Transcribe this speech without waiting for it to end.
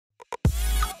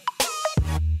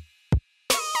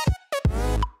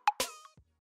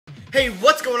Hey,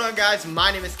 what's going on, guys?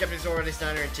 My name is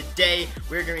Skeptic089, and today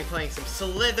we're going to be playing some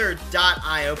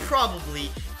Slither.io, probably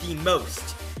the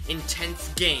most intense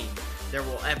game there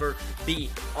will ever be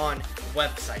on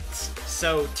websites.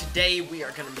 So today we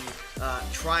are going to be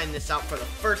trying this out for the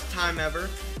first time ever.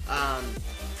 I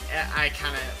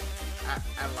kind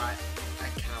of lied.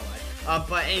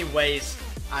 But anyways,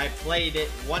 I played it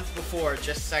once before,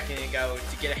 just a second ago,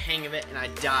 to get a hang of it, and I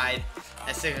died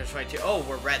at 622. Oh,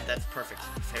 we're red. That's perfect.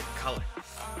 My favorite color.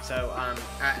 So,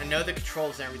 I know the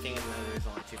controls and everything, and there's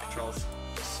only two controls.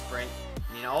 Just sprint.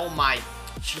 You know, oh my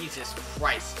Jesus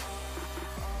Christ.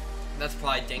 That's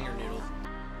probably Dinger Noodle.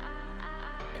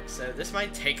 So, this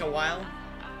might take a while.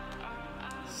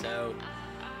 So,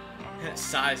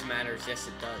 size matters. Yes,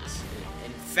 it does.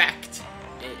 In fact,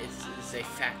 it's a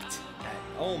fact that,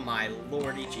 oh my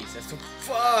lordy Jesus.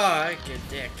 Fuck a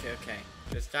dick. Okay.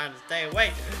 Just trying to stay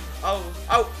away. Oh,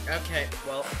 okay,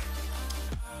 well.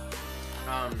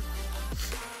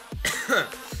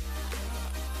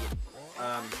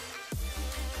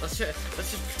 Let's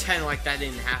just pretend like that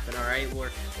didn't happen, alright?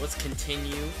 Let's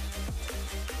continue.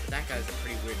 That guy's a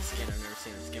pretty weird skin. I've never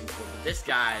seen this skin before. But this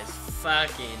guy is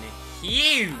fucking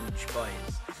huge,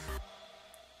 boys.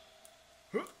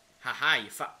 Haha, you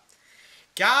fuck.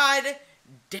 God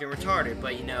damn, you're retarded,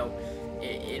 but you know,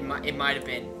 it might have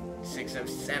been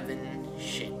 607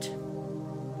 shit.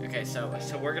 Okay, so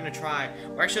we're gonna try.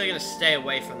 We're actually gonna stay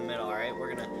away from the middle. All right,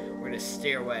 we're gonna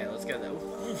steer away. Let's go.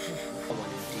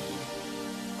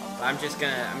 I'm just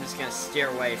gonna steer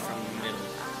away from the middle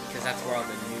because that's where all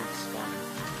the noobs spawn.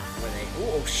 Where they?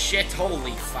 Oh shit!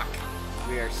 Holy fuck!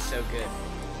 We are so good.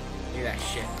 Look at that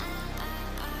shit.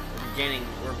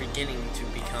 We're beginning to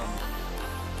become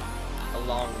a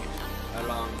long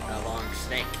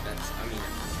snake. I mean.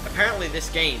 Apparently this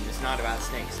game is not about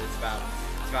snakes, it's about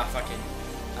fucking,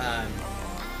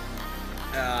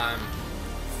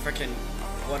 freaking,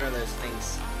 what are those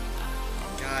things?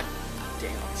 God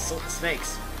damn,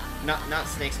 snakes. Not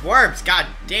snakes, worms, god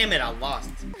damn it, I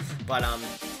lost. But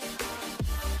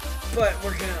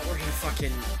we're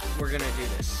gonna do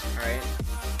this, alright?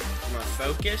 I'm gonna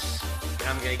focus, and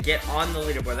I'm gonna get on the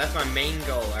leaderboard, that's my main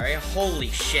goal, alright? Holy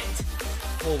shit.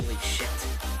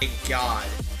 My god.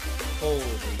 Holy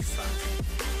fuck.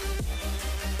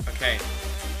 Okay.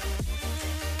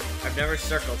 I've never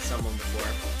circled someone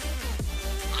before.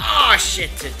 Oh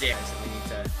shit to dick. We need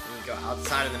to go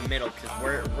outside of the middle because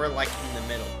we're like in the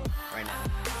middle right now.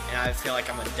 And I feel like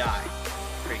I'm gonna die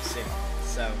pretty soon.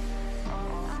 So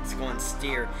let's go and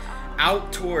steer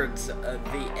out towards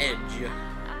the edge.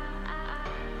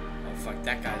 Oh fuck,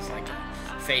 that guy's like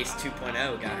a Phase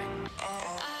 2.0 guy.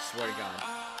 Swear to God.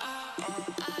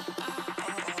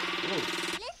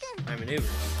 My maneuvers.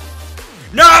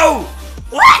 No!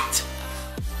 What?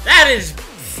 That is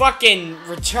fucking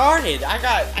retarded. I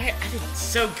did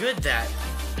so good that.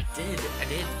 I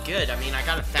did good. I mean, I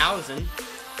got 1,000.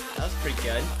 That was pretty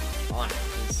good. On it.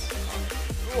 He's on it.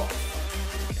 Whoa.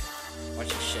 Okay. Watch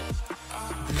this shit.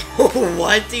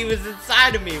 What? He was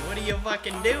inside of me. What are you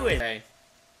fucking doing? Okay.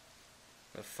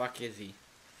 The fuck is he?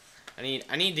 I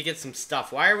need to get some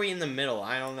stuff. Why are we in the middle?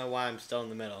 I don't know why I'm still in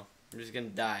the middle. I'm just gonna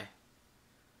die.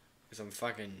 Because I'm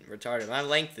fucking retarded. My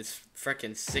length is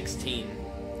freaking 16.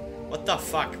 What the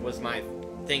fuck was my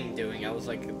thing doing? I was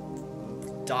like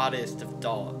dottest of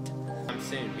dot. I'm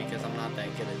soon because I'm not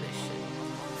that good at this shit.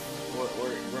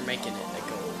 We're making it a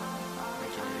goal.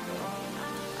 Making it a goal.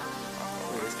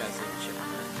 Look at this guy's leaving shit on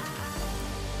that.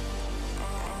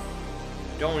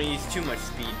 Don't want to use too much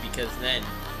speed because then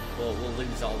we'll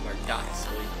lose all of our dots.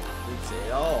 We'll lose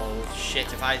it. Oh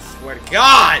shit! If I swear to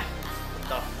God, what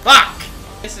the fuck?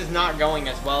 This is not going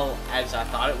as well as I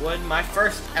thought it would. My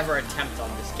first ever attempt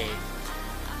on this game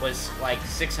was like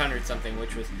 600 something,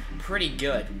 which was pretty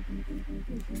good.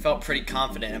 Felt pretty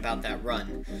confident about that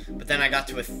run. But then I got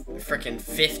to a frickin'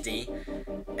 50,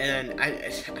 and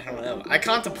I don't know. I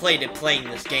contemplated playing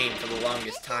this game for the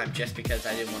longest time just because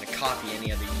I didn't want to copy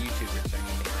any other YouTubers or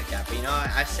anything like that. But you know,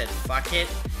 I said fuck it.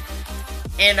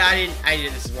 And I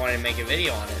just wanted to make a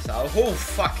video on it. So, oh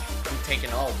fuck, I'm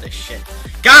taking all of this shit.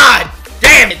 God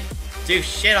damn it! Do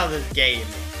shit on this game.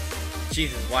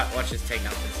 Jesus, watch us take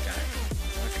out this guy.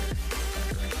 Fucker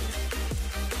right here.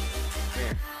 Come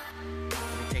here.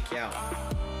 Let me take you out.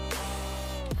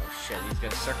 Oh shit, he's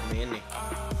gonna circle me, isn't he?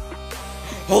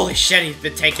 Holy shit, he's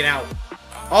been taken out.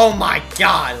 Oh my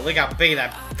god, look how big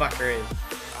that fucker is.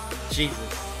 Jesus.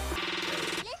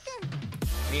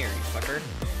 Come here, you fucker.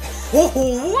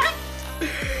 What?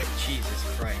 Jesus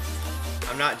Christ.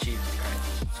 I'm not Jesus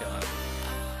Christ. Chill out.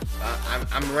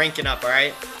 I'm ranking up,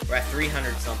 alright? We're at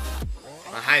 300 something.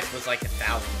 My highest was like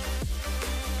 1,000.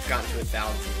 I've gotten to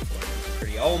 1,000 before.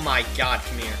 pretty. Oh my god,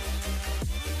 come here.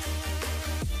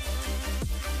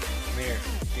 Come here.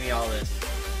 Give me all this.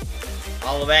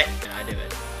 All of it. Can I do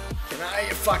it? Can I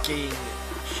fucking...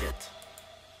 Shit.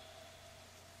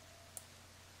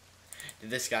 Did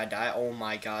this guy die? Oh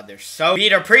my god, they're so...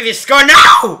 Beat our previous score.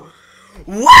 No!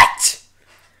 What?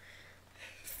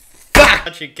 Fuck!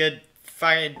 Such a good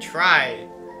fucking try.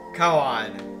 Come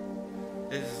on.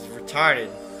 This is retarded.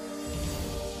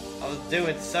 I was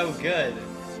doing so good.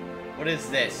 What is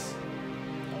this?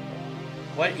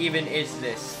 What even is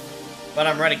this? But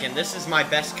I'm red again. This is my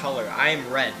best color. I am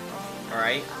red.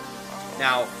 Alright?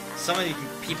 Now, some of these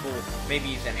people may be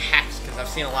using hacks, because I've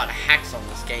seen a lot of hacks on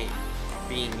this game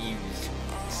being used.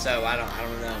 So, I don't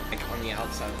know. Like, on the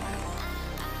outside of the map.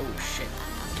 Oh, shit.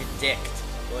 Get dicked.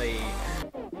 Boy.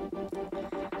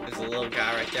 There's a little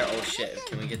guy right there. Oh, shit.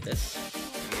 Can we get this?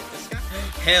 Can we get this guy?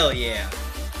 Hell yeah.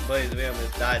 Boys, we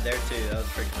almost died there, too. That was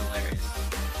freaking hilarious.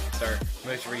 It's our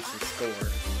most recent score,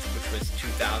 which was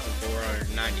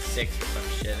 2,496 or some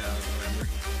shit. I don't remember.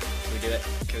 Can we do it?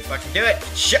 Can we fucking do it?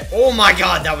 Shit! Oh my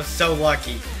god, that was so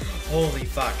lucky. Holy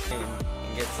fuck. Can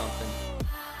get something.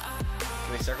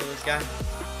 Can we circle this guy?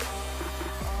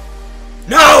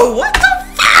 No! What the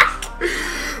fuck?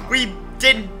 We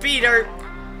didn't beat our...